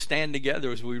stand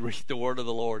together as we read the word of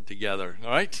the Lord together.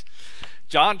 All right?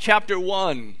 John chapter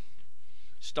 1,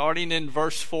 starting in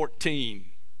verse 14.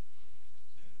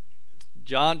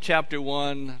 John chapter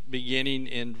 1, beginning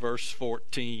in verse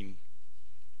 14.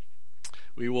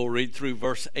 We will read through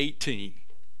verse 18.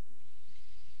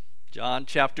 John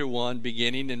chapter 1,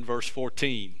 beginning in verse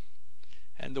 14.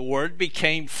 And the Word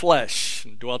became flesh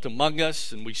and dwelt among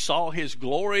us, and we saw his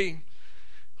glory,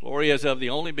 glory as of the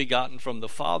only begotten from the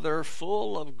Father,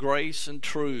 full of grace and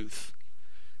truth.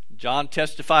 John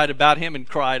testified about him and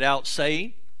cried out,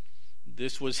 saying,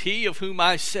 This was he of whom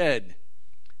I said,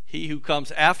 He who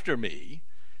comes after me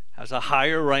has a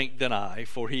higher rank than I,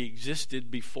 for he existed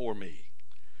before me.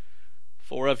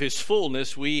 For of his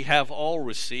fullness we have all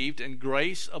received, and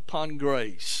grace upon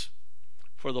grace.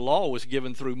 For the law was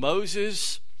given through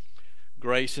Moses,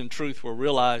 grace and truth were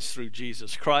realized through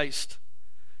Jesus Christ.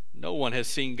 No one has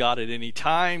seen God at any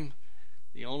time.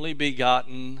 The only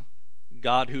begotten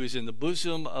God who is in the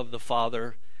bosom of the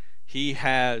Father, he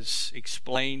has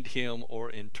explained him or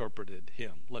interpreted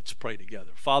him. Let's pray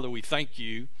together. Father, we thank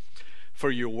you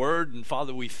for your word, and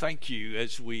Father, we thank you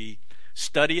as we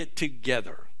study it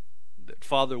together, that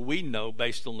Father, we know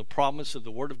based on the promise of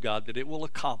the word of God that it will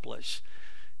accomplish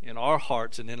in our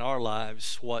hearts and in our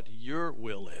lives what your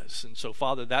will is. And so,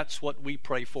 Father, that's what we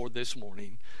pray for this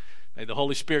morning. May the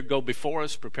Holy Spirit go before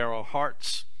us, prepare our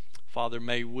hearts. Father,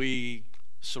 may we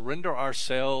surrender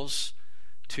ourselves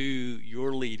to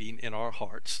your leading in our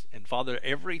hearts. And Father,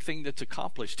 everything that's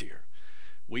accomplished here,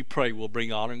 we pray will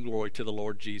bring honor and glory to the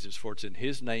Lord Jesus. For it's in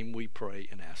his name we pray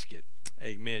and ask it.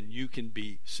 Amen. You can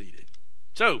be seated.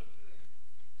 So,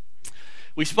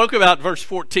 we spoke about verse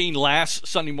 14 last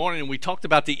Sunday morning, and we talked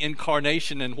about the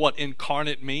incarnation and what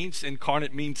incarnate means.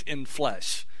 Incarnate means in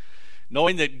flesh.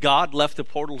 Knowing that God left the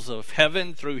portals of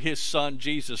heaven through his Son,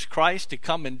 Jesus Christ, to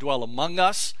come and dwell among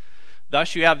us.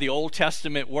 Thus you have the Old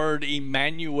Testament word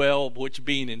Emmanuel, which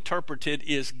being interpreted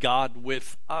is God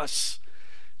with us.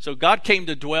 So God came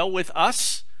to dwell with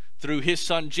us through his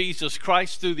Son, Jesus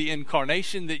Christ, through the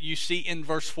incarnation that you see in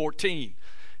verse 14.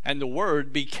 And the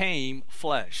Word became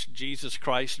flesh, Jesus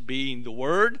Christ being the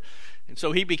Word. And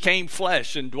so he became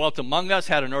flesh and dwelt among us,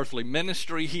 had an earthly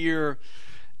ministry here.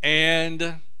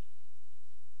 And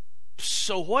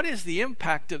so what is the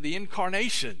impact of the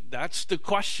incarnation? That's the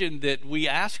question that we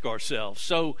ask ourselves.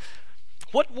 So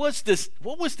what was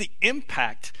the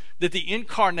impact that the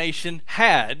incarnation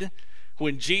had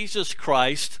when Jesus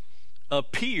Christ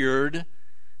appeared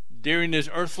during his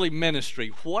earthly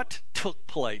ministry? What took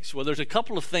place? Well, there's a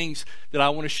couple of things that I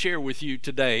want to share with you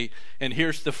today, and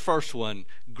here's the first one.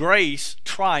 Grace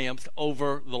triumphed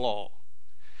over the law.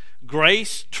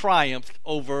 Grace triumphed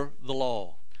over the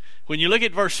law. When you look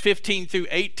at verse 15 through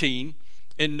 18,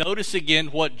 and notice again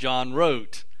what John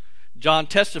wrote. John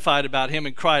testified about him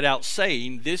and cried out,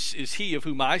 saying, This is he of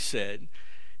whom I said,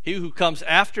 He who comes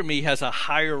after me has a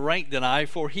higher rank than I,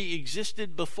 for he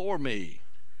existed before me.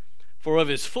 For of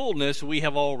his fullness we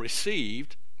have all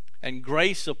received, and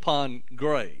grace upon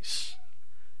grace.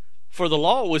 For the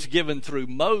law was given through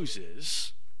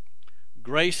Moses,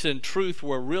 grace and truth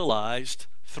were realized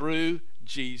through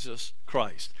Jesus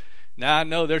Christ. Now I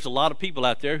know there's a lot of people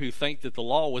out there who think that the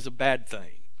law was a bad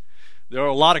thing. There are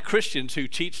a lot of Christians who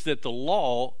teach that the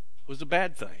law was a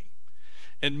bad thing.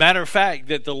 And matter of fact,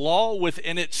 that the law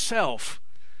within itself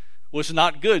was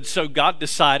not good, so God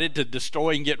decided to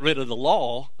destroy and get rid of the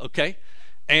law, okay,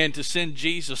 and to send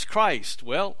Jesus Christ.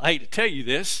 Well, I hate to tell you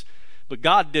this, but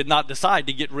God did not decide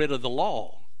to get rid of the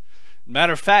law.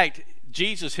 Matter of fact,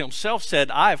 Jesus himself said,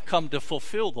 I have come to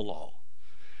fulfill the law.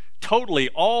 Totally,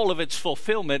 all of its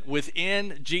fulfillment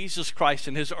within Jesus Christ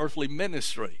and his earthly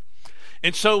ministry.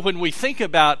 And so when we think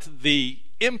about the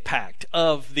impact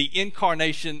of the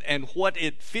incarnation and what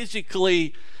it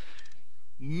physically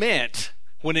meant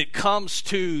when it comes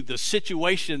to the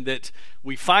situation that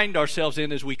we find ourselves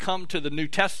in as we come to the New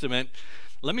Testament,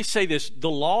 let me say this. The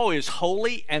law is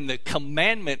holy and the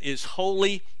commandment is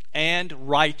holy and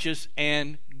righteous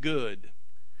and good.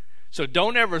 So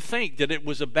don't ever think that it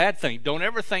was a bad thing. Don't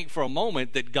ever think for a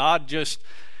moment that God just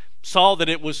saw that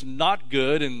it was not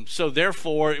good and so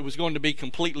therefore it was going to be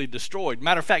completely destroyed.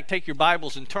 Matter of fact, take your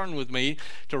Bibles and turn with me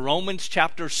to Romans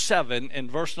chapter 7 and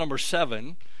verse number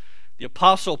 7. The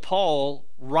Apostle Paul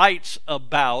writes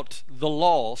about the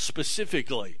law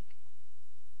specifically.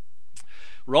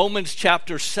 Romans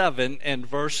chapter 7 and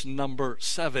verse number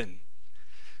 7.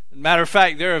 Matter of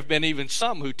fact, there have been even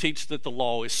some who teach that the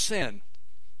law is sin.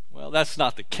 Well, that's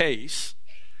not the case.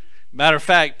 Matter of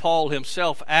fact, Paul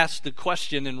himself asked the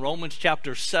question in Romans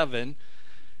chapter 7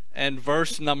 and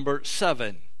verse number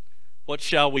 7. What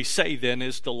shall we say then?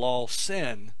 Is the law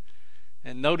sin?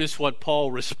 And notice what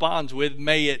Paul responds with,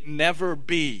 may it never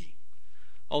be.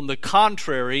 On the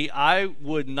contrary, I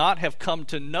would not have come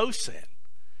to know sin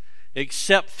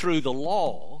except through the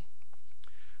law,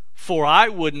 for I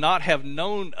would not have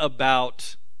known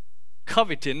about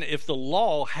coveting if the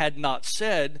law had not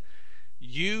said,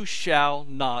 you shall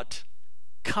not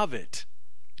covet.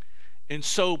 And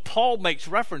so Paul makes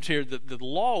reference here that the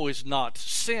law is not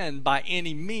sin by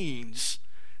any means.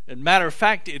 As a matter of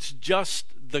fact, it's just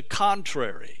the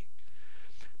contrary.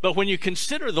 But when you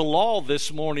consider the law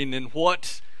this morning and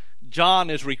what John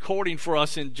is recording for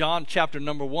us in John chapter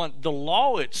number 1, the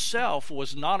law itself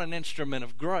was not an instrument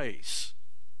of grace.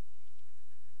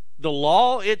 The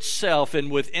law itself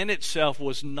and within itself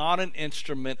was not an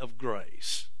instrument of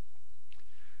grace.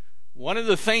 One of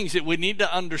the things that we need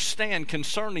to understand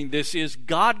concerning this is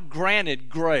God granted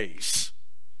grace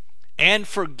and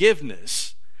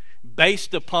forgiveness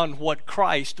based upon what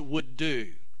Christ would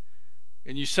do.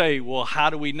 And you say, well, how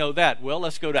do we know that? Well,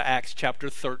 let's go to Acts chapter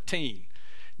 13.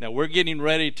 Now, we're getting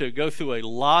ready to go through a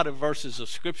lot of verses of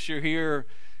Scripture here,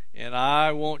 and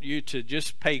I want you to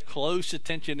just pay close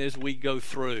attention as we go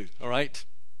through, all right?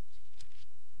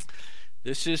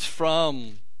 This is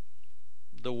from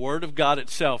the Word of God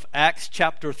itself, Acts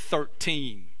chapter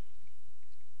 13,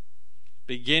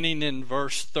 beginning in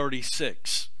verse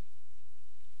 36.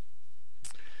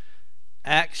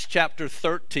 Acts chapter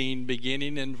 13,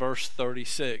 beginning in verse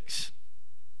 36.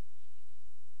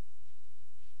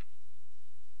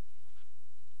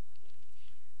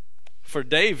 For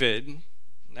David,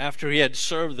 after he had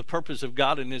served the purpose of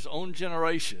God in his own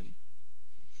generation,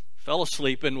 fell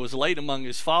asleep and was laid among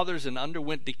his fathers and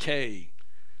underwent decay.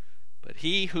 But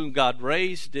he whom God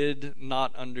raised did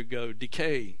not undergo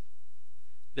decay.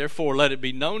 Therefore let it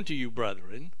be known to you,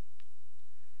 brethren,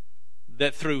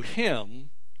 that through him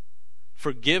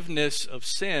forgiveness of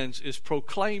sins is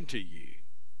proclaimed to you.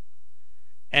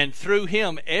 And through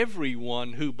him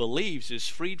everyone who believes is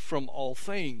freed from all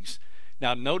things.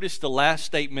 Now notice the last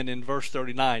statement in verse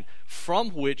 39,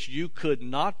 from which you could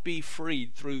not be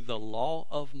freed through the law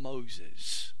of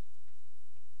Moses.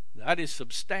 That is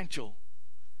substantial.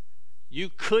 You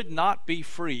could not be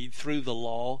freed through the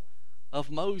law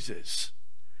of Moses.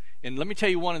 And let me tell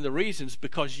you one of the reasons,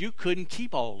 because you couldn't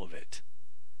keep all of it.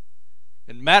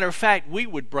 And matter of fact, we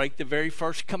would break the very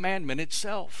first commandment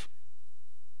itself.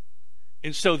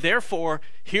 And so therefore,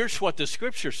 here's what the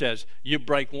Scripture says. You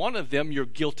break one of them, you're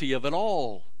guilty of it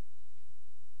all.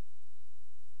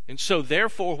 And so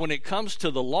therefore, when it comes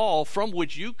to the law, from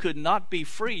which you could not be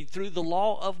freed through the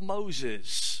law of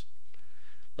Moses.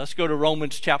 Let's go to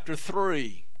Romans chapter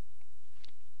 3.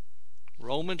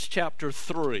 Romans chapter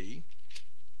 3.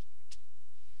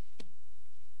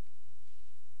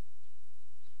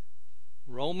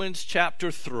 Romans chapter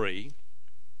 3.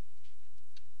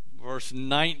 Verse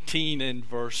 19 and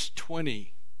verse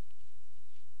 20.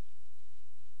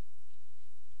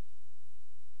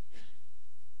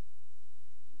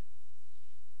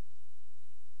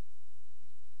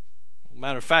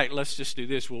 Matter of fact, let's just do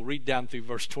this. We'll read down through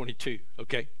verse 22,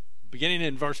 okay? Beginning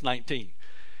in verse 19.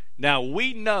 Now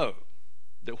we know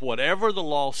that whatever the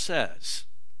law says,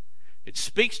 it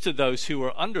speaks to those who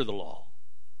are under the law,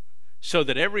 so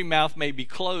that every mouth may be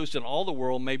closed and all the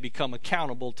world may become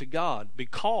accountable to God.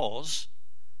 Because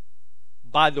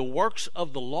by the works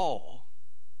of the law,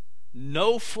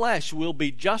 no flesh will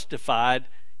be justified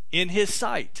in his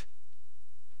sight.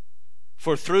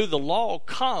 For through the law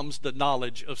comes the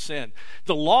knowledge of sin.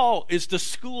 The law is the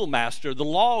schoolmaster. The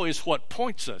law is what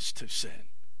points us to sin.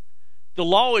 The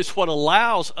law is what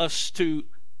allows us to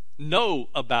know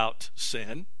about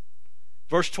sin.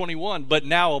 Verse 21, but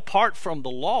now apart from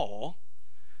the law,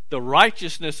 the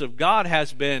righteousness of God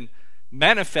has been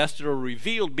manifested or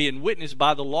revealed, being witnessed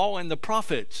by the law and the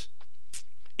prophets.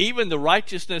 Even the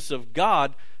righteousness of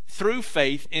God through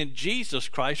faith in Jesus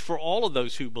Christ for all of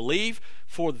those who believe,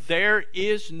 for there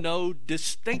is no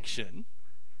distinction.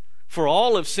 For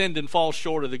all have sinned and fall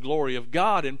short of the glory of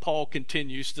God, and Paul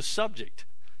continues the subject.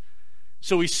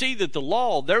 So we see that the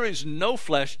law, there is no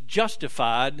flesh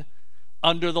justified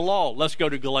under the law. Let's go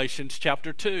to Galatians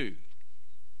chapter 2.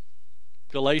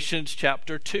 Galatians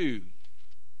chapter 2.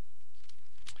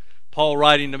 Paul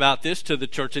writing about this to the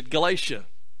church at Galatia.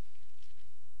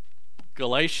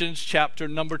 Galatians chapter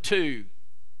number 2.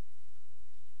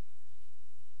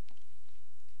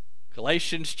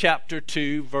 Galatians chapter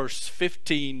 2, verse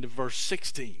 15 to verse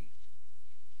 16.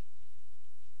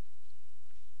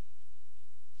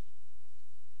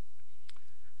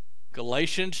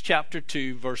 Galatians chapter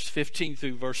 2, verse 15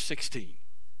 through verse 16.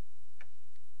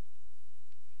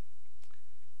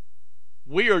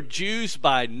 We are Jews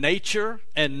by nature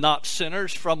and not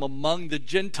sinners from among the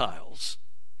Gentiles.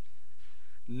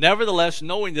 Nevertheless,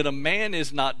 knowing that a man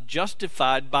is not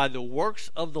justified by the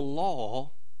works of the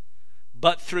law,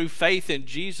 but through faith in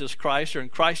Jesus Christ, or in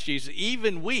Christ Jesus,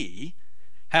 even we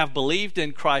have believed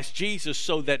in Christ Jesus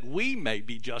so that we may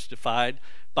be justified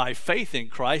by faith in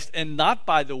Christ and not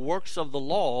by the works of the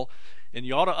law. And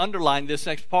you ought to underline this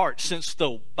next part. Since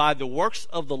by the works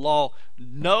of the law,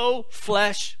 no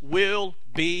flesh will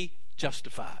be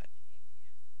justified.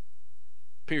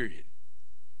 Period.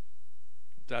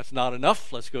 If that's not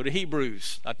enough, let's go to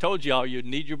Hebrews. I told y'all you'd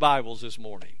need your Bibles this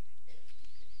morning.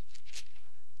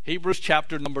 Hebrews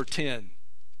chapter number 10.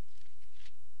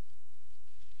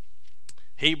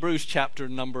 Hebrews chapter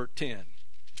number 10.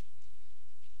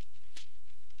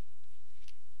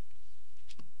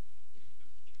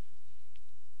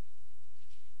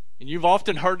 And you've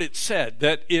often heard it said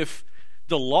that if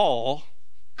the law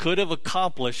could have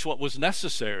accomplished what was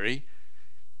necessary,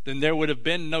 then there would have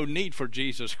been no need for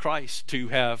Jesus Christ to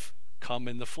have come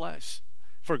in the flesh.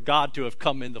 For God to have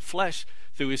come in the flesh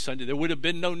through his Son, there would have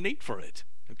been no need for it.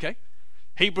 Okay?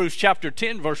 Hebrews chapter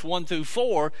 10, verse 1 through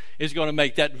 4 is going to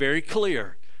make that very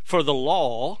clear. For the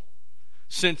law,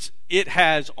 since it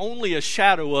has only a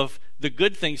shadow of the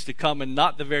good things to come and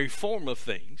not the very form of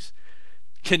things,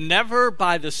 can never,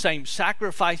 by the same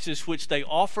sacrifices which they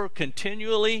offer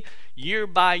continually, year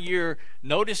by year,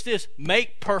 notice this,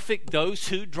 make perfect those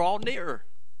who draw near.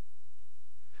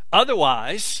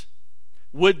 Otherwise,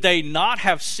 would they not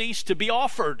have ceased to be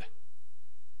offered?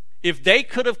 If they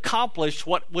could have accomplished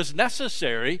what was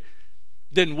necessary,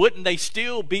 then wouldn't they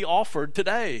still be offered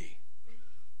today?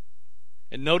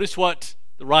 And notice what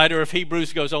the writer of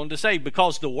Hebrews goes on to say,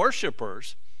 because the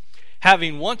worshipers,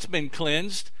 having once been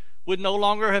cleansed, would no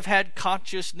longer have had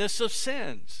consciousness of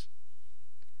sins.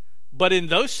 But in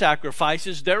those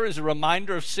sacrifices, there is a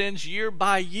reminder of sins year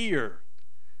by year.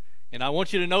 And I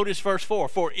want you to notice verse 4.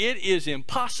 For it is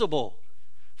impossible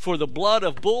for the blood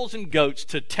of bulls and goats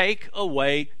to take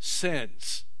away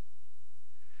sins.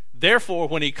 Therefore,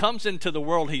 when he comes into the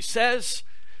world, he says,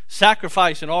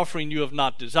 sacrifice and offering you have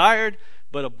not desired,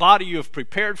 but a body you have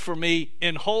prepared for me.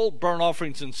 In whole burnt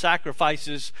offerings and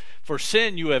sacrifices for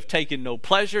sin you have taken no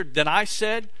pleasure. Then I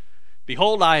said,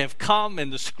 behold, I have come, in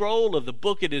the scroll of the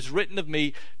book it is written of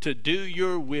me, to do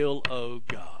your will, O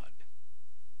God.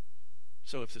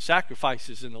 So if the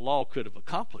sacrifices in the law could have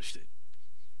accomplished it,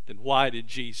 then why did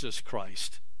Jesus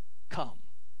Christ come?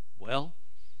 Well,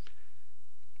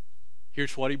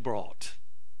 here's what he brought.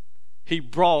 He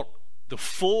brought the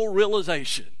full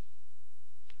realization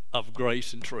of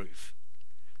grace and truth.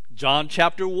 John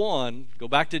chapter 1, go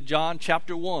back to John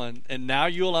chapter 1, and now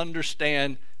you'll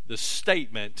understand the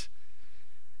statement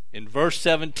in verse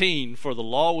 17, for the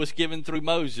law was given through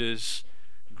Moses,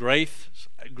 grace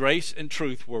and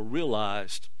truth were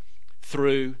realized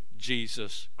through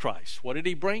Jesus Christ. What did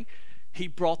he bring? He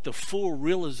brought the full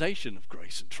realization of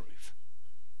grace and truth.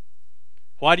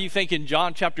 Why do you think in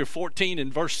John chapter 14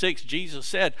 and verse 6 Jesus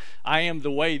said, I am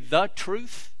the way, the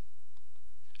truth,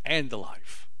 and the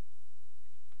life?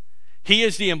 He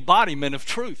is the embodiment of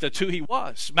truth. That's who he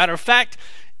was. Matter of fact,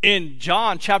 in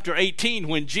John chapter 18,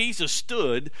 when Jesus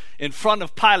stood in front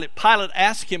of Pilate, Pilate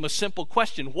asked him a simple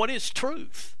question: what is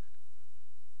truth?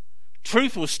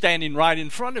 Truth was standing right in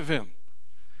front of him.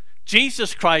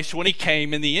 Jesus Christ, when he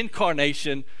came in the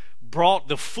incarnation, brought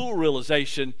the full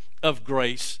realization of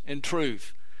grace and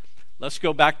truth. Let's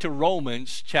go back to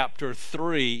Romans chapter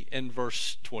 3 and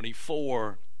verse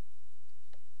 24.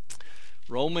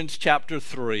 Romans chapter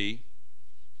 3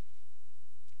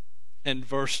 and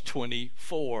verse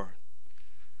 24.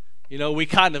 You know, we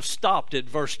kind of stopped at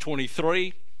verse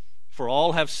 23. For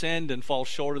all have sinned and fall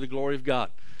short of the glory of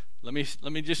God. Let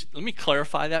me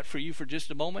clarify that for you for just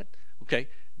a moment. Okay,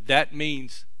 that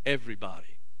means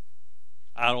everybody.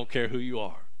 I don't care who you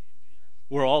are.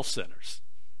 We're all sinners.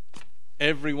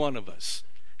 Every one of us.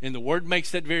 And the word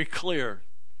makes that very clear.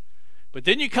 But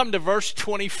then you come to verse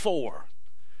 24.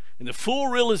 And the full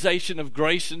realization of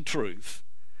grace and truth,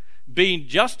 being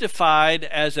justified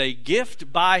as a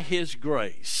gift by his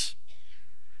grace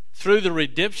through the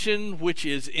redemption which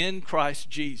is in Christ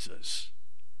Jesus,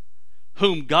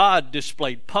 whom God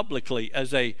displayed publicly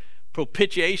as a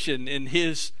propitiation in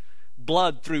his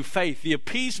blood through faith, the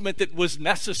appeasement that was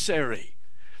necessary.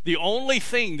 The only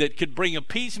thing that could bring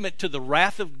appeasement to the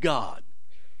wrath of God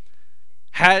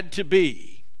had to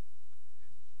be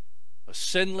a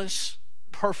sinless,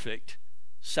 perfect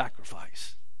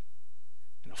sacrifice.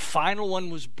 And a final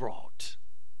one was brought.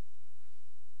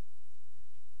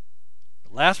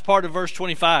 The last part of verse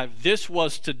 25, this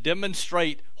was to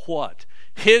demonstrate what?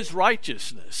 His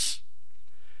righteousness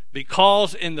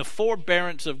because in the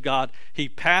forbearance of God, he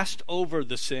passed over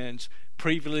the sins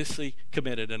previously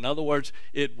committed. In other words,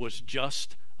 it was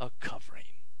just a covering.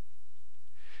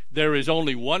 There is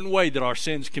only one way that our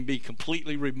sins can be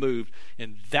completely removed,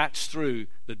 and that's through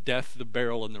the death, the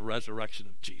burial, and the resurrection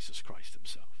of Jesus Christ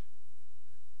himself.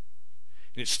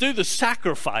 And it's through the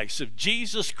sacrifice of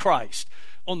Jesus Christ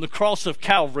on the cross of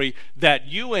Calvary that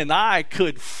you and I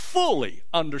could fully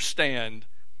understand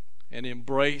and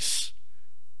embrace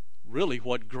really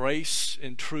what grace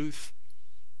and truth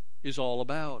is all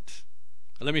about.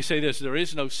 And let me say this, there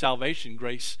is no salvation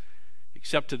grace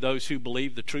except to those who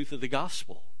believe the truth of the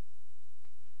gospel.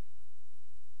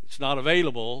 It's not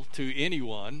available to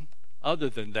anyone other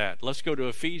than that. Let's go to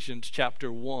Ephesians chapter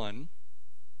 1.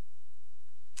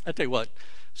 I tell you what,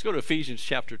 let's go to Ephesians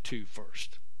chapter 2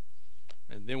 first.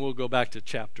 And then we'll go back to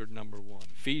chapter number 1.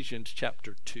 Ephesians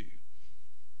chapter 2.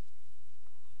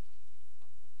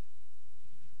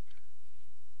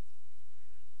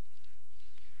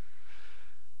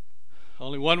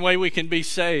 Only one way we can be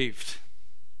saved.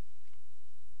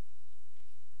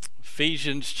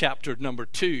 Ephesians chapter number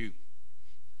 2.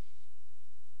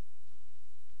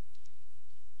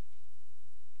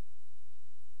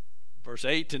 Verse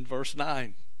 8 and verse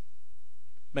 9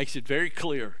 makes it very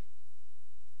clear.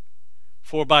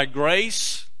 For by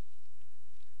grace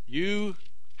you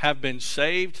have been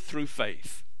saved through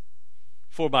faith.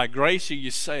 For by grace are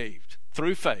you saved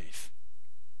through faith.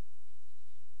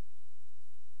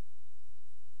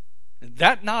 And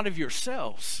that not of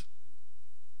yourselves.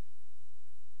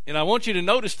 And I want you to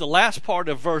notice the last part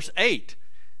of verse 8.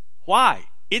 Why?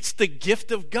 It's the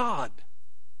gift of God.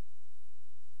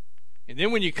 And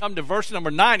then when you come to verse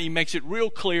number 9, he makes it real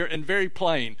clear and very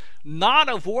plain. Not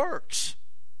of works.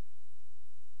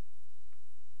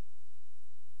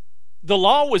 The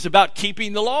law was about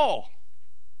keeping the law.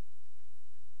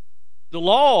 The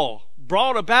law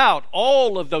brought about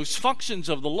all of those functions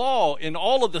of the law and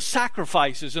all of the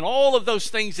sacrifices and all of those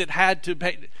things that had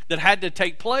to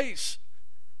take place.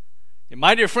 And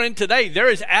my dear friend, today there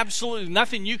is absolutely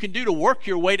nothing you can do to work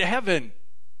your way to heaven.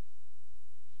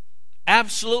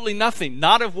 Absolutely nothing.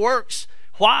 Not of works.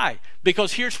 Why?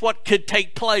 Because here's what could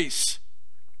take place.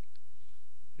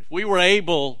 If we were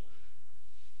able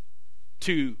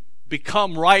to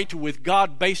become right with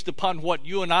God based upon what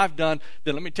you and I've done,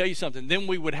 then let me tell you something. Then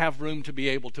we would have room to be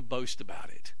able to boast about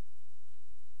it.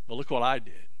 But look what I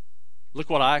did. Look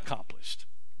what I accomplished.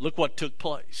 Look what took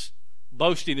place.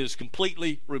 Boasting is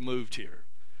completely removed here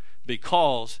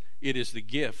because it is the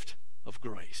gift of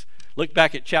grace. Look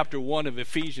back at chapter 1 of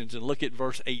Ephesians and look at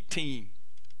verse 18.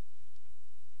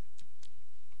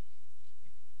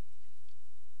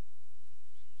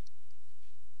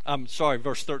 I'm sorry,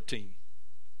 verse 13.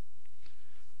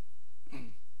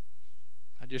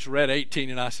 I just read 18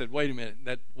 and I said, wait a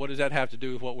minute, what does that have to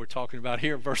do with what we're talking about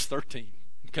here? Verse 13,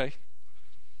 okay?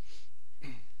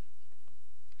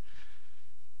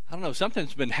 I don't know,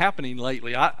 something's been happening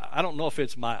lately. I don't know if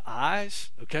it's my eyes,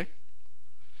 okay?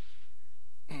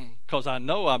 Because I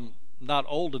know I'm not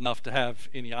old enough to have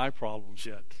any eye problems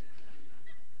yet.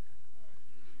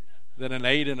 Then an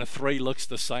 8 and a 3 looks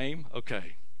the same?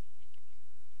 Okay.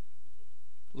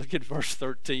 Look at verse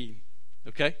 13,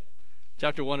 okay?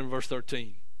 Chapter 1 and verse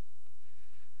 13.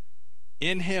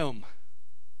 In him,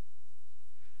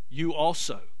 you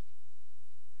also,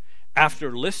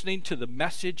 after listening to the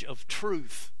message of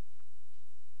truth,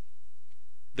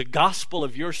 the gospel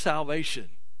of your salvation,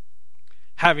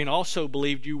 having also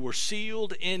believed, you were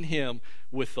sealed in him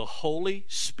with the Holy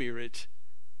Spirit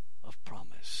of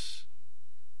promise.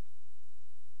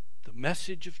 The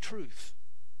message of truth.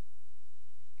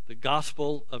 The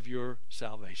gospel of your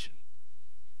salvation.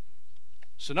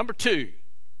 So number 2.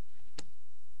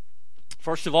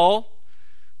 First of all,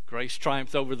 grace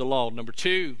triumphed over the law. Number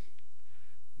 2,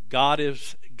 God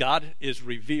is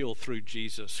revealed through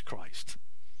Jesus Christ.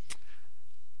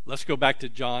 Let's go back to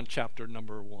John chapter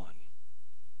number 1.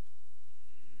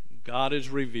 God is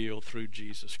revealed through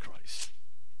Jesus Christ.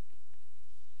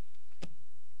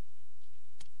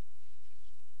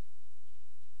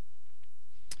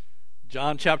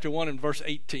 John chapter 1 and verse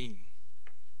 18.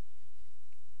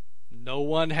 No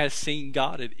one has seen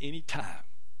God at any time.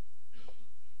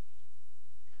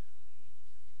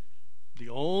 The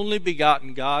only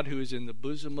begotten God who is in the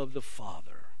bosom of the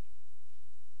Father.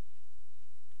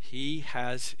 He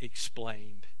has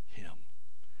explained him.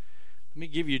 Let me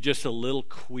give you just a little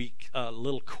quick.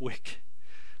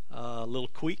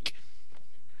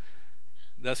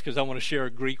 That's because I want to share a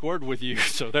Greek word with you.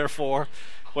 So therefore,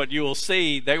 what you will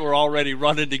see, they were already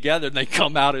running together and they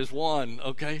come out as one,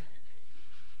 okay?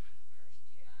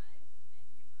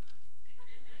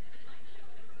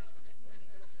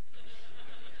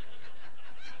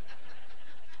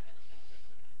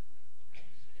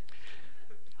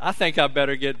 I think I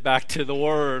better get back to the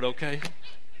Word, okay?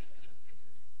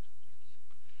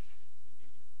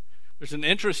 There's an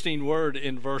interesting word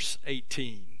in verse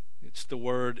 18. It's the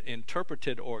word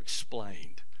interpreted or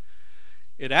explained.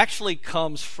 It actually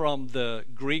comes from the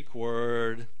Greek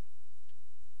word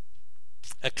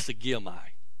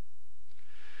exegemai,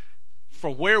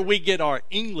 from where we get our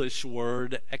English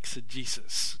word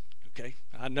exegesis. Okay,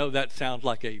 I know that sounds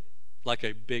like a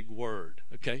big word.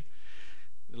 Okay,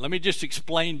 let me just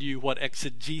explain to you what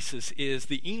exegesis is.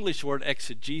 The English word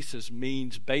exegesis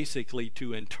means basically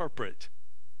to interpret.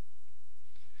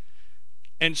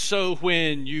 And so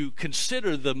when you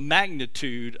consider the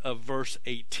magnitude of verse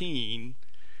 18,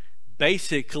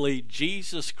 basically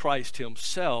Jesus Christ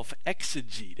himself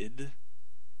exegeted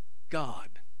God.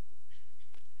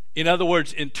 In other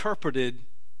words, interpreted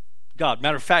God.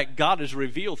 Matter of fact, God is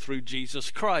revealed through Jesus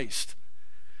Christ.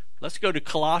 Let's go to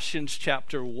Colossians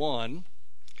chapter 1.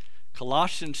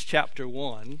 Colossians chapter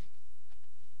 1.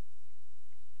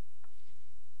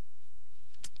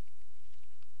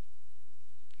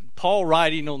 Paul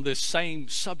writing on this same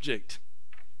subject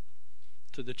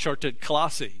to the church at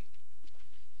Colossae.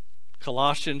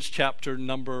 Colossians chapter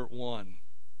number 1.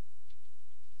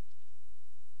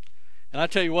 And I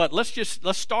tell you what, let's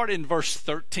start in verse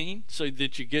 13 so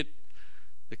that you get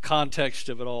the context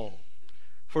of it all.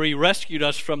 For he rescued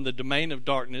us from the domain of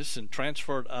darkness and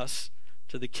transferred us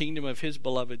to the kingdom of his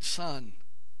beloved Son,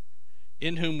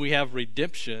 in whom we have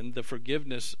redemption, the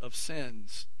forgiveness of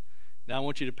sins. Now I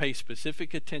want you to pay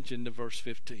specific attention to verse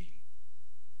 15.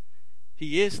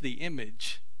 He is the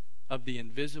image of the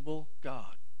invisible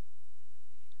God.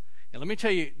 And let me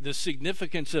tell you the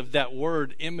significance of that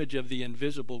word, image of the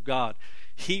invisible God.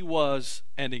 He was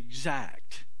the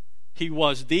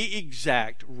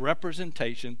exact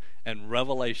representation and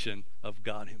revelation of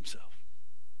God himself.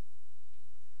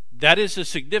 That is the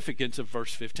significance of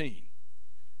verse 15.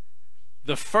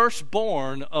 The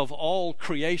firstborn of all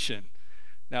creation.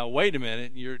 Now, wait a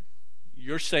minute.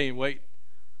 You're saying,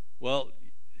 well,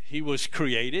 he was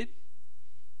created,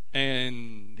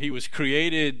 and he was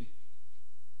created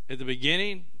at the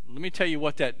beginning. Let me tell you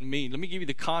what that means. Let me give you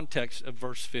the context of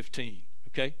verse 15,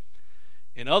 okay?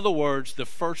 In other words, the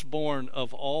firstborn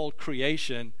of all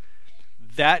creation,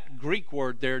 that Greek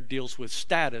word there deals with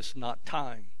status, not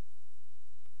time.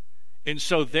 And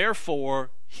so,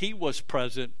 therefore, he was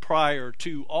present prior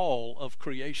to all of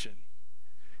creation.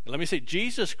 Let me say,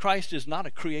 Jesus Christ is not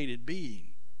a created being.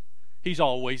 He's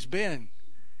always been.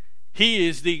 He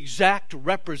is the exact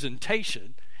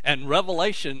representation and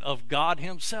revelation of God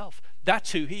himself.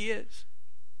 That's who he is.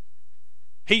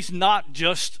 He's not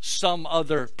just some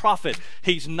other prophet.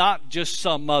 He's not just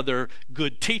some other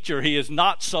good teacher. He is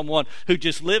not someone who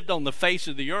just lived on the face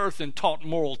of the earth and taught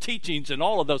moral teachings and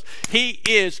all of those. He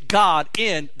is God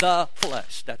in the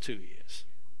flesh. That's who he is.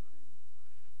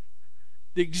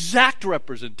 The exact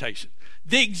representation,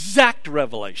 the exact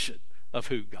revelation of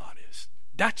who God is.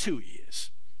 That's who he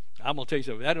is. I'm going to tell you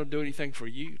something. That don't do anything for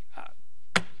you. I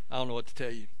don't know what to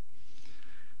tell you.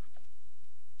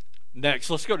 Next,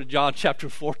 let's go to John chapter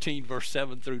 14, verse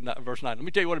 7 through verse 9. Let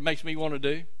me tell you what it makes me want to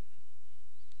do.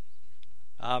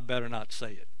 I better not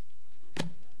say it.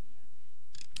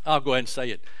 I'll go ahead and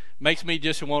say it. Makes me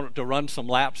just want to run some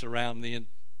laps around the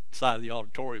inside of the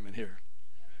auditorium in here.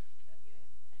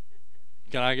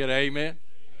 Can I get an amen?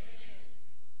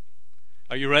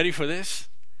 Are you ready for this?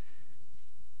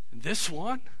 This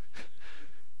one?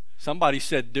 Somebody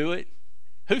said do it.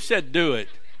 Who said do it?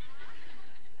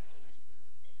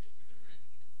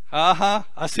 I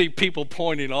see people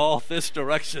pointing all this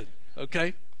direction.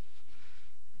 Okay?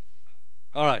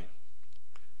 All right.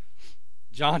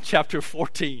 John chapter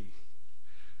 14,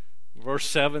 verse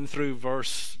 7 through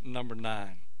verse number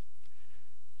 9.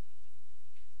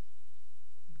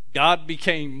 God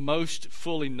became most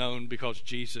fully known because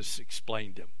Jesus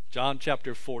explained him. John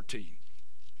chapter 14.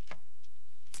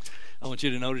 I want you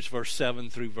to notice verse 7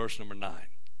 through verse number 9.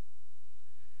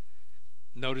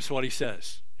 Notice what he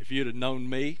says. If you'd have known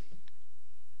me,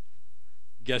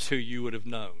 guess who you would have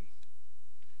known?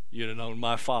 You'd have known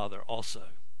my Father also.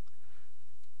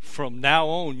 From now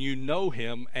on, you know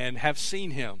him and have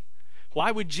seen him.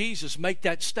 Why would Jesus make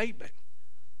that statement?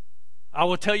 I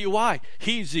will tell you why.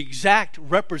 He's the exact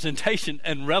representation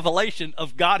and revelation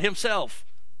of God himself.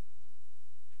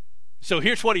 So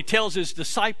here's what he tells his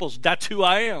disciples. That's who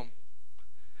I am.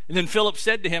 And then Philip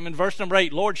said to him in verse number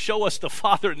 8, Lord, show us the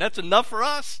Father, and that's enough for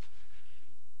us.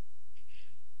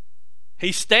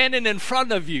 He's standing in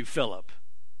front of you, Philip.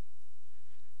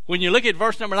 When you look at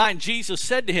verse number 9, Jesus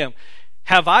said to him,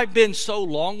 have I been so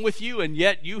long with you, and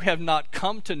yet you have not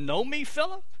come to know me,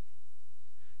 Philip?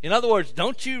 In other words,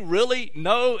 don't you really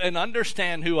know and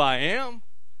understand who I am?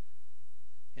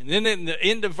 And then in the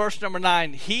end of verse number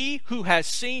 9, he who has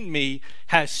seen me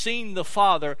has seen the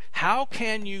Father. How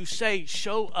can you say,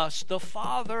 show us the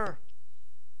Father?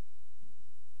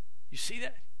 You see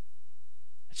that?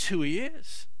 That's who he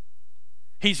is.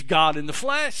 He's God in the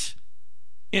flesh.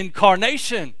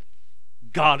 Incarnation.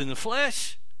 God in the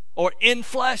flesh. Or in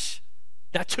flesh.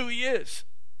 That's who he is.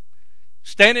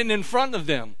 Standing in front of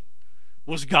them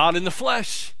was God in the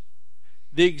flesh.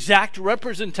 The exact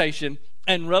representation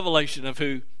and revelation of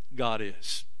who God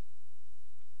is.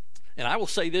 And I will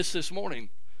say this morning.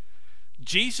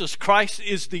 Jesus Christ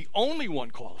is the only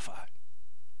one qualified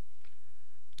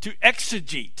to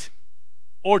exegete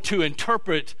or to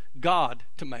interpret God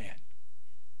to man.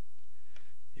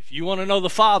 If you want to know the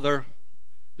Father,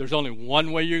 there's only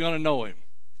one way you're going to know him,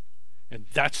 and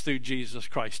that's through Jesus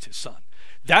Christ, his Son.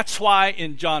 That's why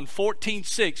in John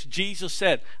 14:6, Jesus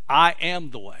said, I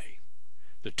am the way,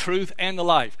 the truth, and the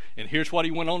life. And here's what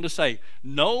he went on to say.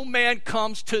 No man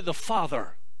comes to the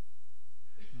Father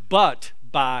but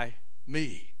by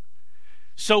me.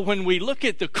 So when we look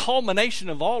at the culmination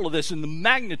of all of this and the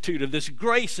magnitude of this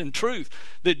grace and truth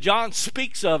that John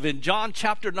speaks of in John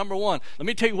chapter number 1, let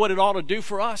me tell you what it ought to do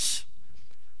for us.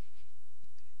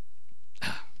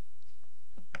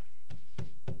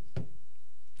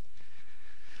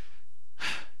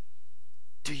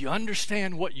 Do you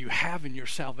understand what you have in your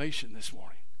salvation this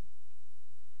morning?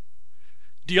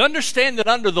 Do you understand that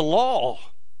under the law,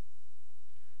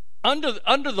 under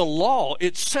the law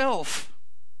itself,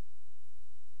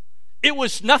 it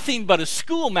was nothing but a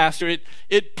schoolmaster.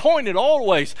 It pointed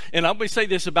always, and I'm going to say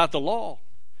this about the law.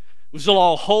 Was the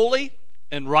law holy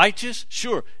and righteous?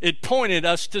 Sure. It pointed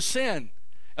us to sin.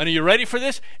 And are you ready for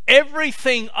this?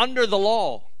 Everything under the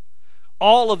law,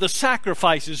 all of the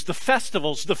sacrifices, the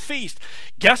festivals, the feast,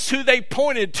 guess who they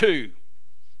pointed to?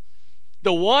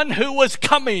 The one who was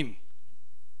coming.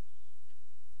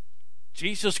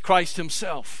 Jesus Christ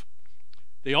himself.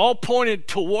 They all pointed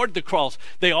toward the cross.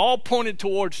 They all pointed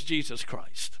towards Jesus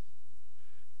Christ.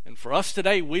 And for us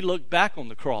today, we look back on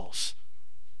the cross.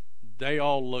 They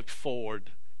all looked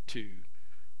forward to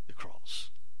the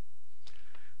cross.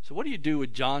 So what do you do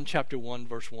with John chapter 1,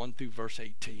 verse 1 through verse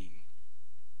 18?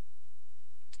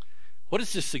 What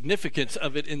is the significance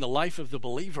of it in the life of the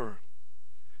believer?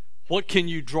 What can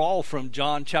you draw from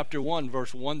John chapter 1,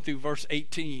 verse 1 through verse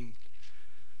 18?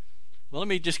 Well, let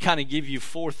me just kind of give you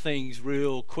 4 things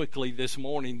real quickly this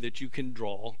morning that you can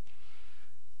draw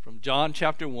from John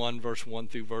chapter 1, verse 1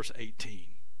 through verse 18.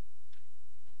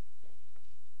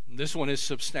 And this one is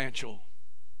substantial.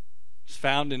 It's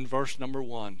found in verse number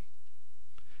 1.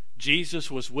 Jesus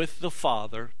was with the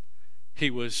Father. He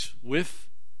was with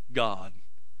God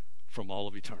from all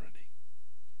of eternity.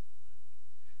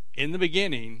 In the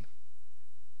beginning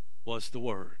was the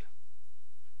Word.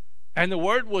 And the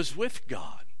Word was with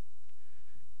God.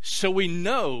 So we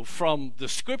know from the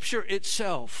Scripture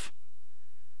itself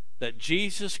that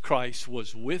Jesus Christ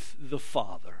was with the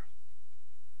Father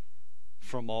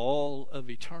from all of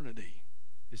eternity.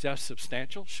 Is that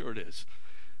substantial? Sure it is.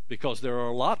 Because there are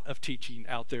a lot of teaching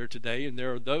out there today, and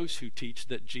there are those who teach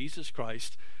that Jesus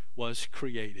Christ was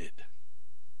created.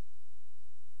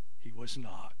 He was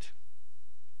not.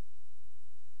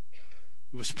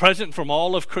 He was present from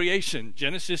all of creation.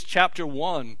 Genesis chapter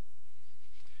 1.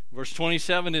 Verse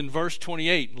 27 and verse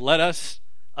 28, let us,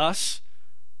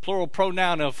 plural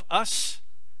pronoun of us,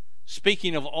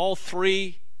 speaking of all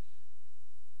three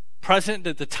present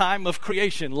at the time of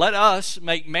creation, let us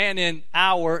make man in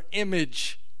our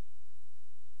image.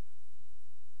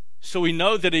 So we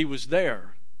know that he was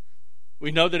there. We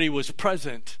know that he was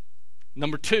present.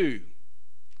 Number 2,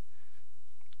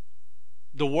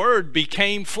 the Word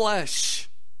became flesh.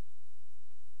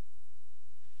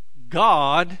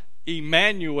 God,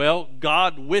 Emmanuel,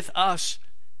 God with us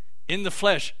in the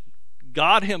flesh,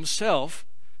 God himself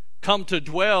come to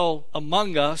dwell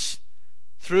among us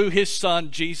through his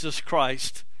Son, Jesus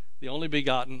Christ, the only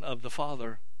begotten of the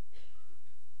Father.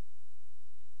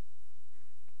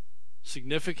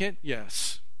 Significant?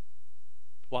 Yes.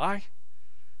 Why?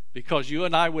 Because you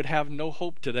and I would have no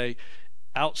hope today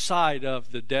outside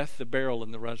of the death, the burial,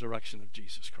 and the resurrection of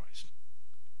Jesus Christ.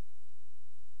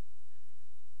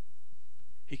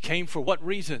 He came for what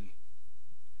reason?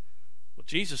 Well,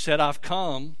 Jesus said, I've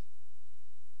come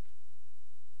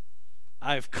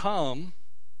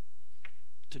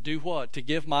to do what? To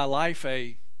give my life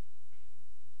a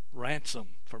ransom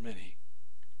for many.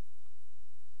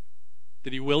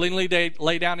 Did he willingly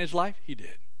lay down his life? He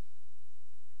did.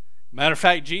 Matter of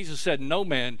fact, Jesus said, no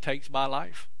man takes my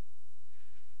life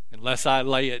unless I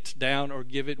lay it down or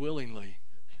give it willingly.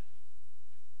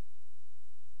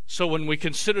 So when we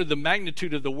consider the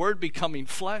magnitude of the Word becoming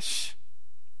flesh,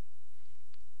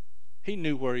 he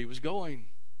knew where he was going.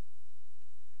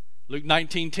 Luke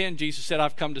 19:10, Jesus said,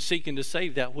 I've come to seek and to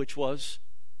save that which was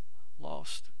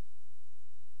lost.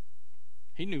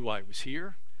 He knew why he was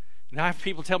here. And I have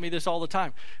people tell me this all the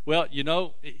time. Well, you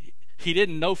know, he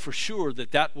didn't know for sure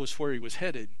that that was where he was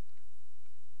headed.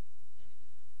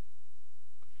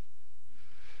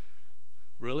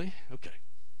 Really? Okay.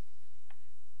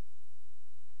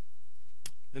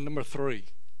 Then number 3.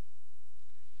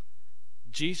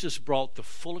 Jesus brought the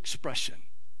full expression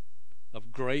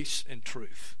of grace and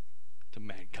truth to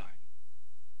mankind.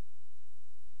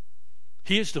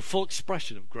 He is the full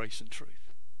expression of grace and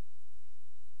truth.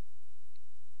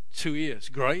 It's who he is.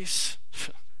 Grace.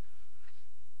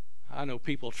 I know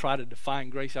people try to define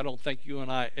grace. I don't think you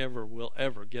and I will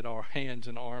ever get our hands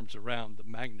and arms around the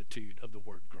magnitude of the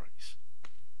word grace.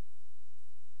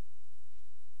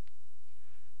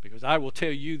 Because I will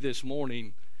tell you this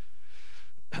morning,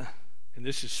 and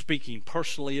this is speaking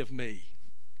personally of me,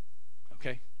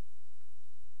 okay?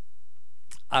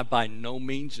 I by no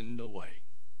means in no way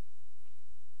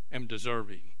am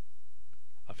deserving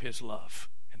of his love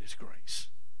and his grace.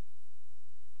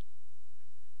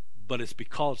 But it's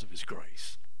because of his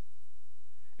grace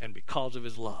and because of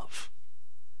his love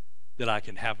that I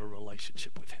can have a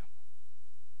relationship with him.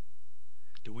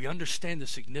 Do we understand the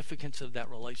significance of that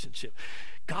relationship?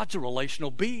 God's a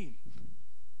relational being.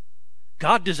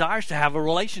 God desires to have a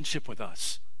relationship with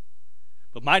us.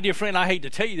 But my dear friend, I hate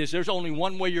to tell you this, there's only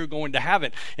one way you're going to have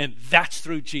it, and that's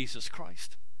through Jesus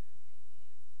Christ.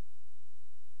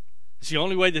 It's the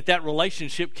only way that that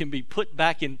relationship can be put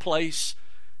back in place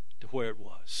to where it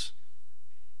was.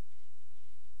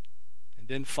 And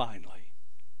then finally,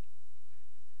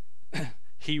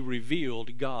 he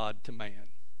revealed God to man.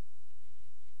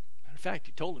 Matter of fact,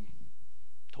 he told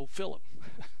Philip,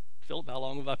 Philip, how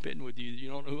long have I been with you? You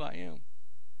don't know who I am.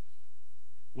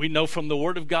 We know from the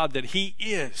Word of God that he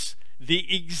is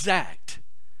the exact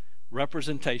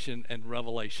representation and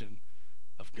revelation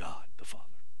of God the Father.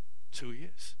 That's who he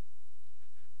is.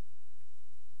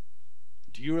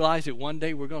 Do you realize that one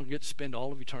day we're going to get to spend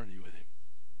all of eternity with him?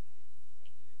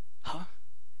 Huh?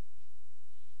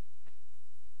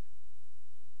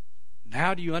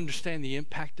 Now do you understand the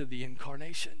impact of the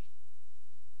incarnation?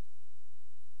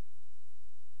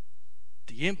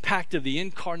 The impact of the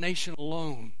incarnation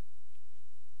alone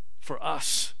for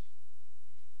us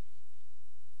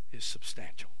is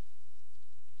substantial.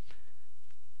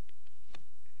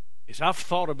 As I've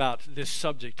thought about this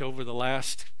subject over the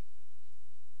last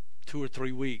 2 or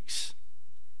 3 weeks,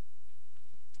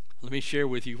 let me share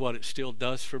with you what it still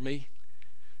does for me.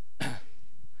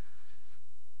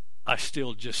 I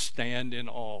still just stand in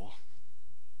awe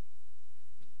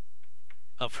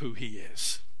of who he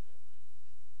is.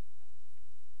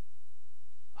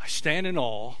 I stand in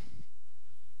awe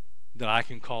that I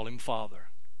can call him Father.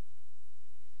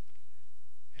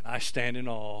 And I stand in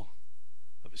awe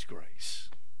of his grace.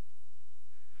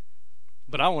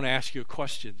 But I want to ask you a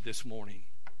question this morning.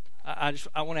 I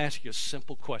want to ask you a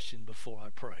simple question before I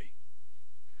pray.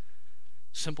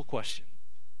 Simple question.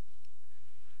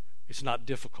 It's not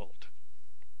difficult.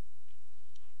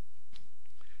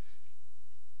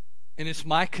 And it's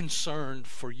my concern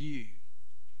for you.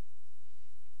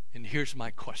 And here's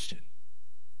my question.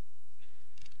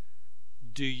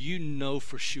 Do you know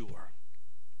for sure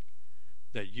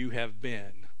that you have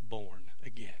been born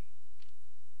again?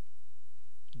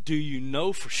 Do you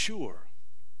know for sure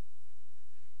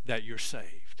that you're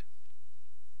saved?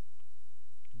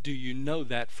 Do you know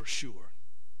that for sure?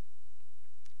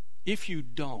 If you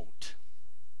don't,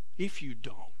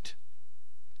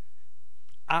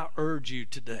 I urge you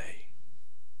today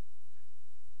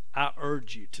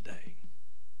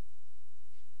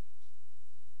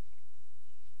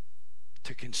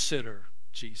to consider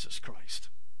Jesus Christ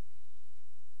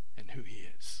and who he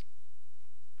is.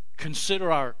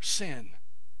 Consider our sin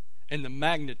and the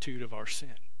magnitude of our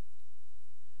sin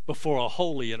before a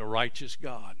holy and a righteous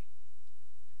God.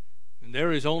 And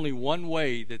there is only one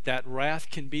way that that wrath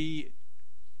can be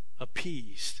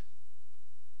appeased,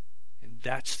 and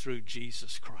that's through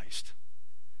Jesus Christ,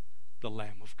 the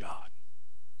Lamb of God.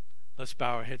 Let's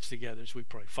bow our heads together as we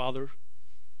pray. Father,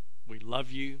 we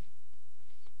love you.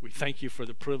 We thank you for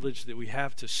the privilege that we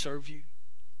have to serve you.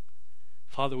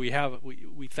 Father, we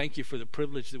thank you for the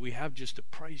privilege that we have just to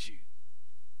praise you.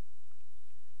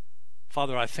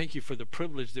 Father, I thank you for the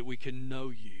privilege that we can know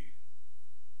you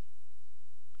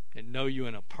and know you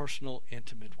in a personal,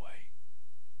 intimate way.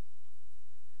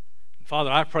 And Father,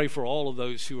 I pray for all of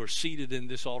those who are seated in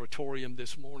this auditorium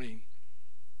this morning.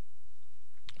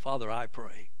 Father, I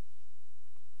pray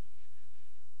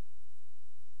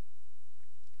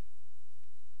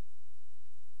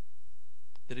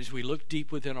that as we look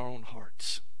deep within our own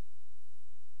hearts,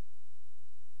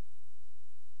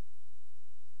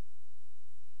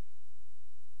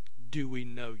 do we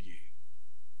know you?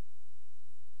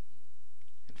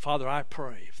 And Father, I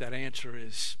pray if that answer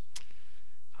is,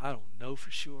 I don't know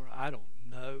for sure, I don't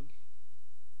know.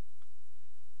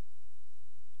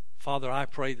 Father, I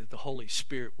pray that the Holy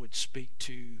Spirit would speak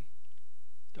to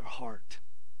their heart.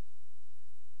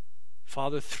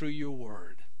 Father, through your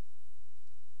word,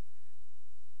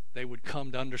 they would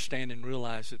come to understand and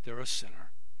realize that they're a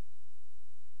sinner,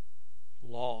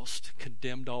 lost,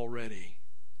 condemned already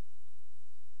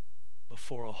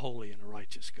before a holy and a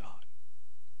righteous God.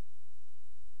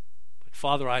 But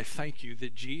Father, I thank you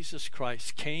that Jesus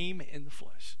Christ came in the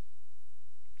flesh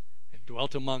and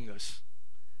dwelt among us,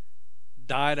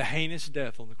 died a heinous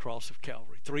death on the cross of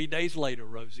Calvary, 3 days later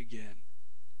rose again,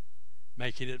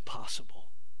 making it possible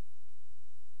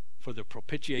for the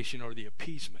propitiation or the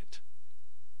appeasement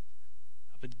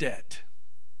of a debt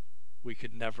we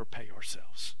could never pay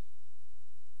ourselves.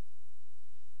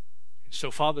 And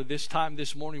so, Father,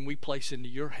 this morning, we place into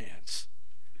your hands,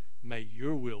 may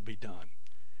your will be done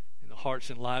in the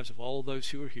hearts and lives of all those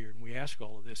who are here. And we ask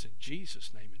all of this in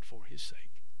Jesus' name and for his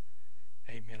sake.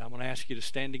 Amen. I'm going to ask you to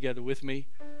stand together with me.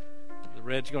 The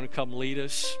Red's going to come lead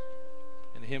us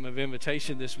in a hymn of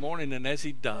invitation this morning. And as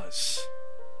he does,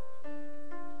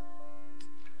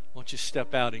 won't you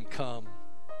step out and come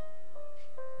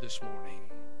this morning,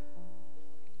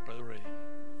 Brother Red.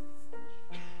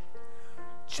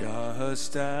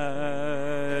 Just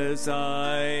as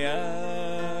I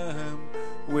am,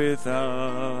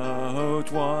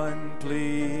 without one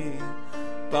plea,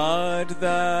 but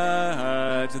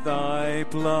that thy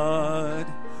blood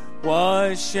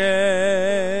was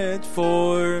shed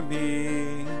for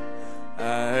me,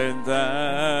 and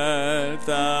that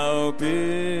thou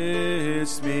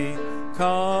bidst me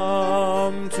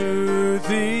come to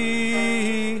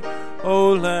thee,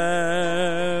 O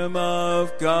Lamb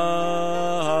of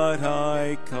God,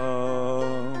 I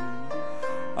come,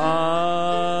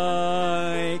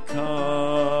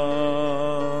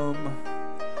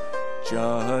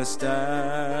 just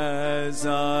as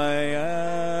I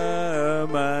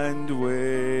am, and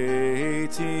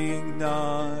waiting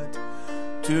not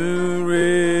to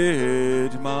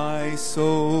rid my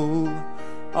soul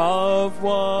of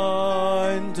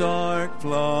one dark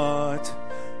blot,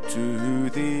 to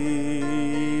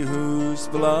thee whose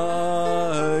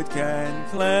blood can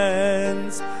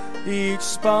cleanse each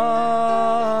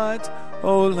spot,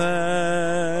 O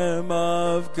Lamb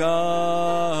of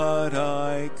God,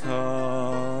 I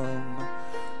come,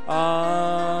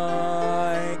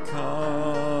 I come.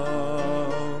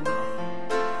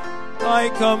 I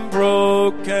come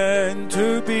broken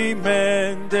to be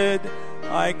mended,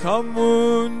 I come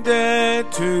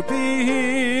wounded to be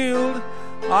healed,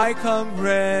 I come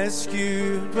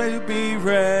rescued to be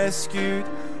rescued,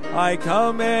 I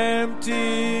come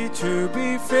empty to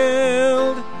be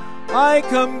filled, I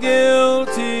come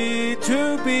guilty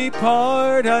to be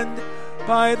pardoned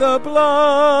by the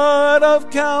blood of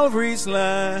Calvary's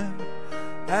Lamb,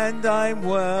 and I'm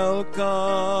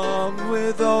welcome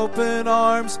with open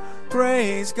arms,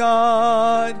 praise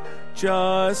God,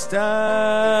 just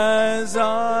as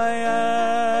I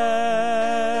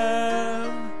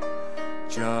am,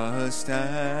 just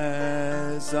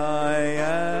as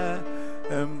I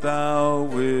am, thou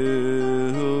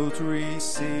wilt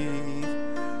receive,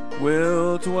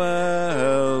 wilt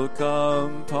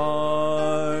welcome,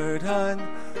 pardon,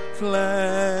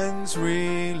 cleanse,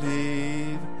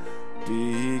 relieve,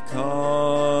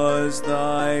 because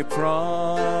thy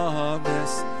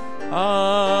promise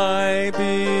I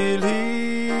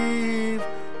believe,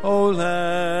 O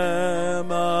Lamb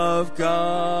of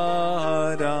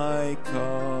God, I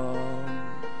come,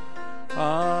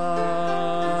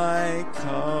 I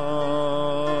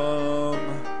come,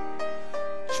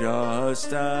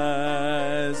 just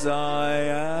as I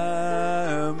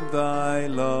am, thy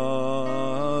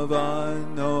love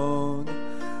unknown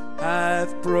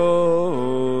hath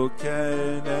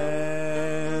broken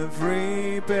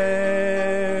every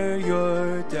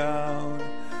barrier down,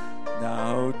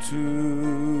 now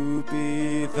to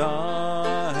be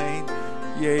thine,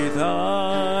 yea,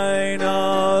 thine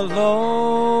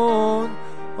alone,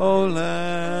 O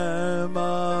Lamb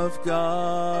of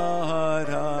God,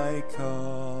 I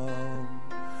come,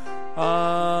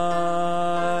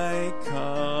 I come.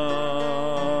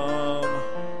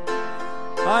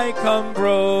 I come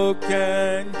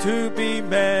broken to be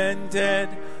mended,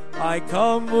 I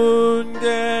come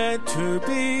wounded to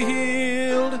be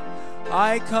healed,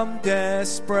 I come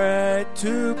desperate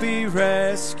to be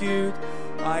rescued,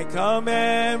 I come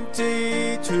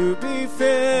empty to be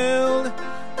filled.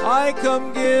 I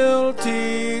come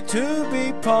guilty to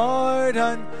be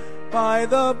pardoned by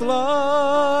the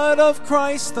blood of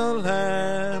Christ the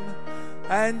Lamb.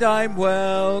 And I'm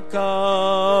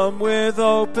welcome with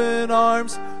open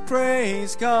arms,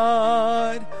 praise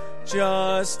God,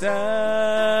 just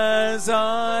as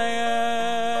I am.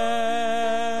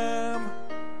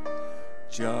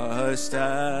 Just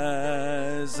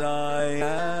as I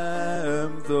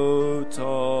am, though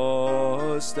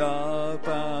tossed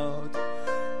about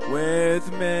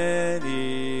with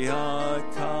many a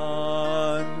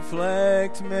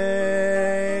conflict,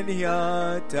 many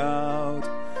a doubt,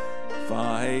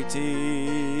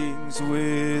 fightings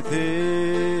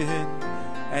within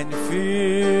and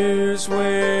fears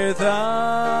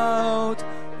without.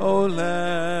 O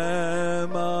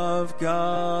Lamb of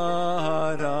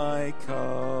God, I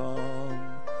come,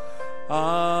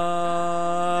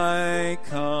 I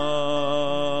come,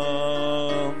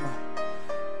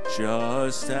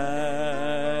 just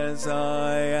as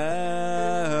I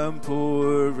am,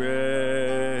 poor,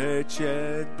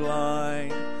 wretched,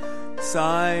 blind,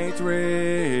 sight,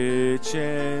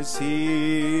 riches,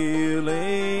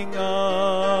 healing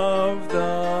of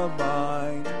the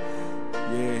mind.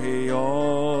 Yea,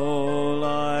 all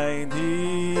I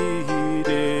need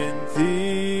in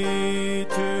Thee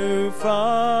to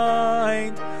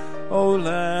find. O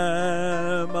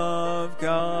Lamb of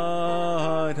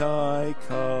God, I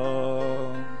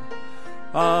come,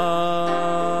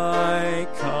 I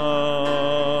come.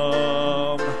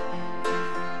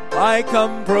 I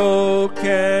come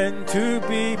broken to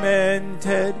be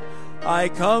mended. I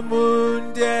come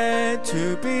wounded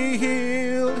to be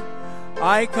healed.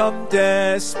 I come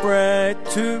desperate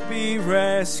to be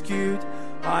rescued.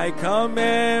 I come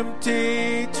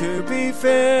empty to be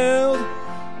filled.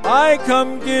 I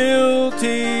come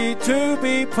guilty to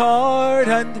be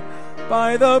pardoned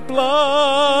by the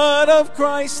blood of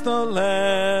Christ the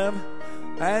Lamb.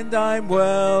 And I'm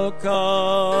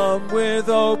welcome with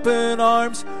open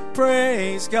arms,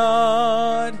 praise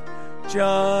God,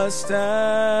 just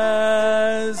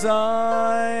as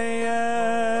I am.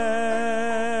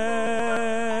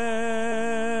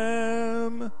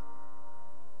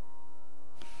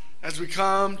 As we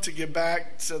come to get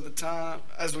back to the time,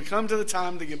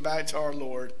 to get back to our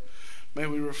Lord, may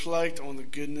we reflect on the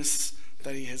goodness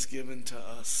that He has given to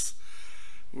us.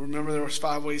 Remember, there was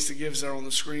 5 ways to give there on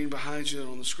the screen behind you and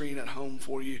on the screen at home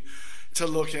for you to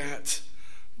look at.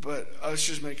 But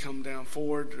ushers may come down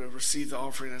forward to receive the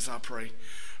offering as I pray.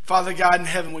 Father God in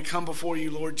heaven, we come before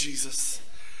you, Lord Jesus,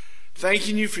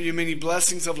 thanking you for your many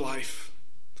blessings of life.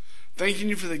 Thanking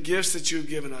you for the gifts that you have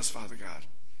given us, Father God.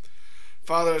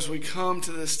 Father, as we come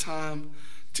to this time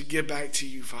to give back to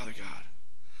you, Father God,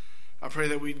 I pray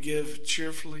that we'd give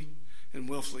cheerfully and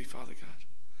willfully, Father God.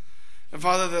 And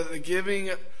Father, that the giving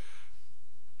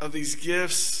of these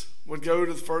gifts would go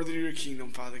to further your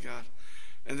kingdom, Father God.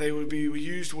 And they would be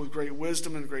used with great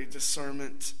wisdom and great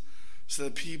discernment so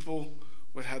that people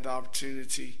would have the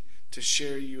opportunity to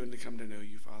share you and to come to know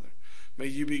you, Father. May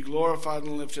you be glorified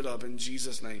and lifted up in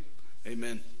Jesus' name.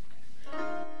 Amen.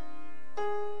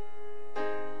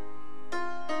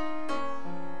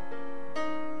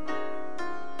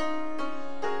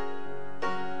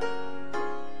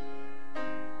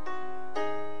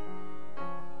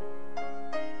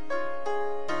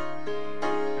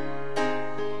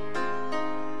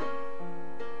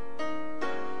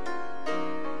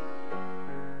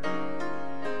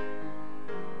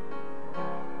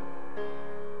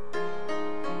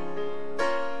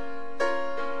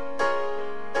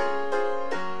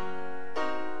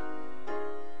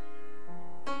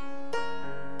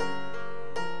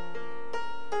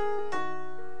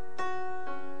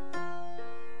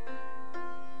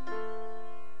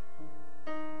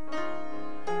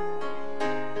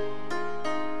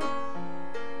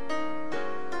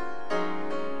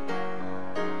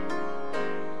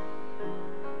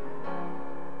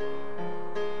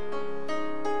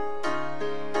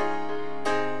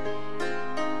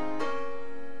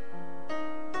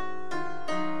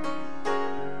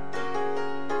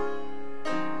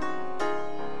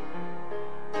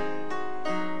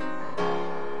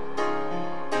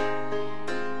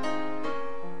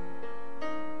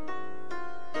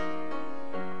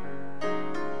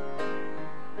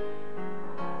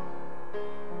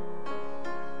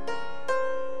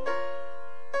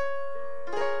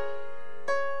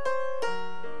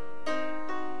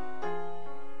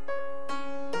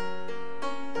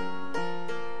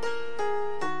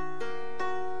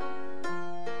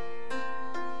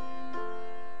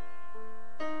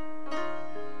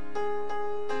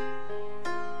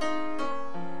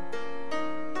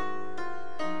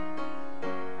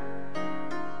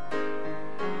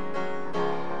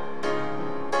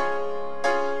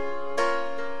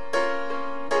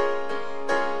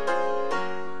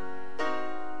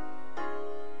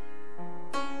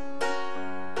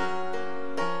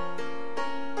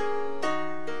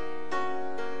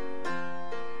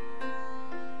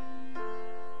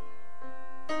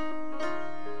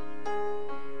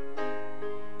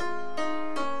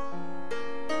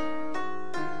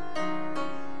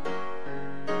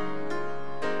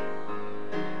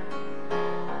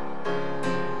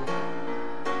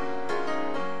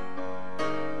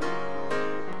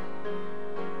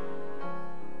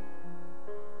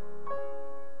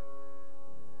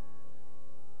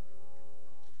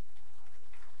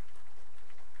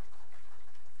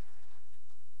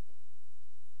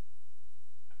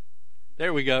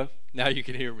 There we go. Now you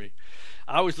can hear me.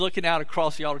 I was looking out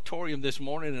across the auditorium this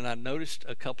morning, and I noticed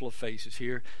a couple of faces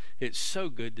here. It's so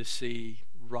good to see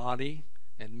Ronnie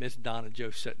and Miss Donna Joe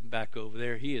sitting back over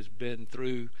there. He has been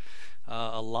through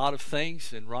a lot of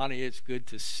things, and Ronnie, it's good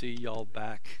to see y'all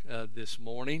back this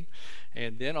morning.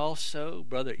 And then also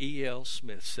Brother E.L.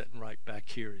 Smith sitting right back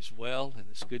here as well, and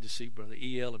it's good to see Brother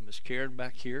E.L. and Miss Karen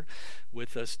back here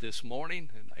with us this morning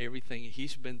and everything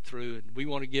he's been through, and we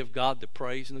want to give God the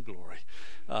praise and the glory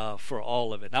for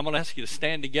all of it. And I'm going to ask you to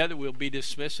stand together. We'll be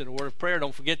dismissed in a word of prayer.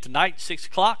 Don't forget, tonight, 6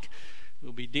 o'clock,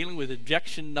 we'll be dealing with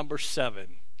objection number 7.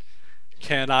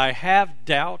 Can I have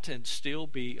doubt and still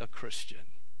be a Christian?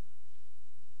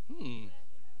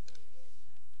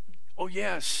 Oh,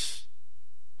 yes.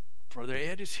 Brother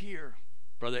Ed is here.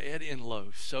 Brother Ed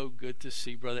Inlow. So good to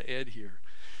see Brother Ed here.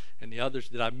 And the others,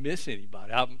 did I miss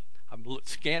anybody? I'm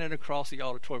scanning across the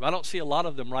auditorium. I don't see a lot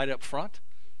of them right up front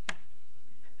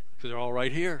because they're all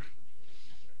right here.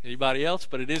 Anybody else?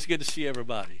 But it is good to see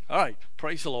everybody. All right.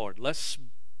 Praise the Lord. Let's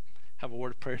have a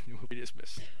word of prayer and we'll be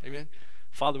dismissed. Amen.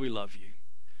 Father, we love you.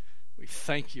 We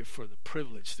thank you for the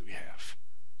privilege that we have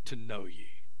to know you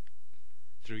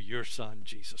through your Son,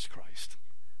 Jesus Christ,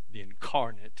 the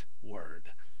incarnate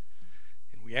Word.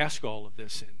 And we ask all of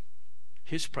this in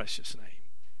his precious name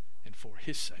and for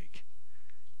his sake.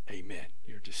 Amen.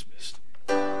 You're dismissed.